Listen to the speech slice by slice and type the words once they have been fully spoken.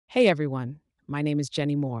Hey everyone, my name is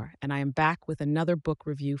Jenny Moore, and I am back with another book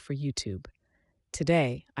review for YouTube.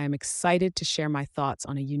 Today, I am excited to share my thoughts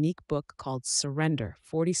on a unique book called Surrender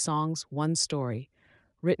 40 Songs, One Story,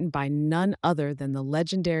 written by none other than the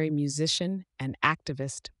legendary musician and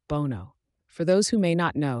activist Bono. For those who may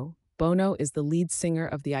not know, Bono is the lead singer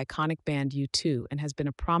of the iconic band U2 and has been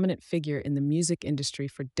a prominent figure in the music industry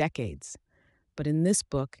for decades. But in this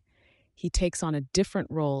book, he takes on a different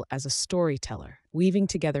role as a storyteller, weaving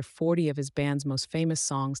together 40 of his band's most famous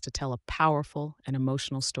songs to tell a powerful and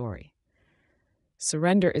emotional story.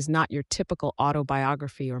 Surrender is not your typical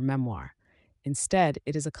autobiography or memoir. Instead,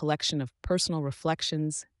 it is a collection of personal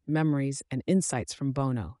reflections, memories, and insights from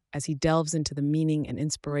Bono as he delves into the meaning and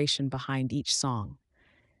inspiration behind each song.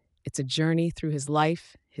 It's a journey through his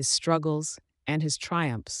life, his struggles, and his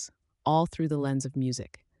triumphs, all through the lens of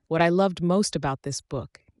music. What I loved most about this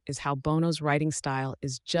book is how Bono's writing style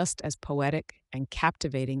is just as poetic and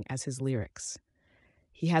captivating as his lyrics.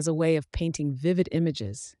 He has a way of painting vivid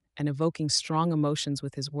images and evoking strong emotions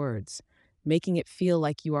with his words, making it feel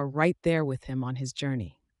like you are right there with him on his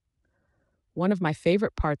journey. One of my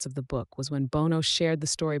favorite parts of the book was when Bono shared the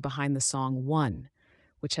story behind the song One,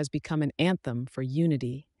 which has become an anthem for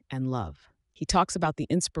unity and love. He talks about the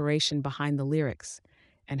inspiration behind the lyrics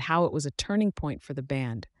and how it was a turning point for the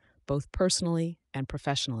band, both personally and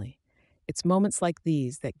professionally. It's moments like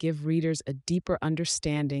these that give readers a deeper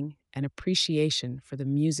understanding and appreciation for the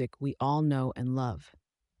music we all know and love.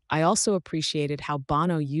 I also appreciated how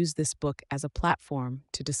Bono used this book as a platform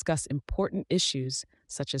to discuss important issues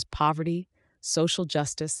such as poverty, social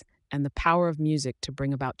justice, and the power of music to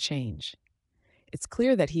bring about change. It's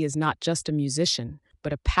clear that he is not just a musician,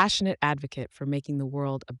 but a passionate advocate for making the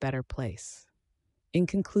world a better place. In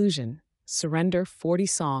conclusion, Surrender 40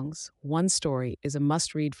 Songs, One Story is a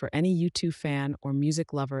must read for any U2 fan or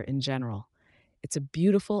music lover in general. It's a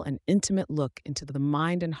beautiful and intimate look into the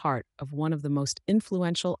mind and heart of one of the most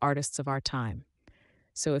influential artists of our time.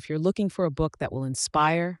 So if you're looking for a book that will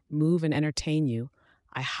inspire, move, and entertain you,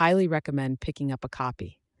 I highly recommend picking up a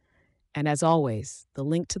copy. And as always, the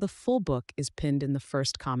link to the full book is pinned in the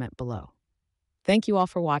first comment below. Thank you all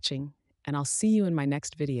for watching, and I'll see you in my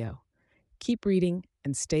next video. Keep reading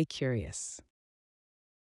and stay curious.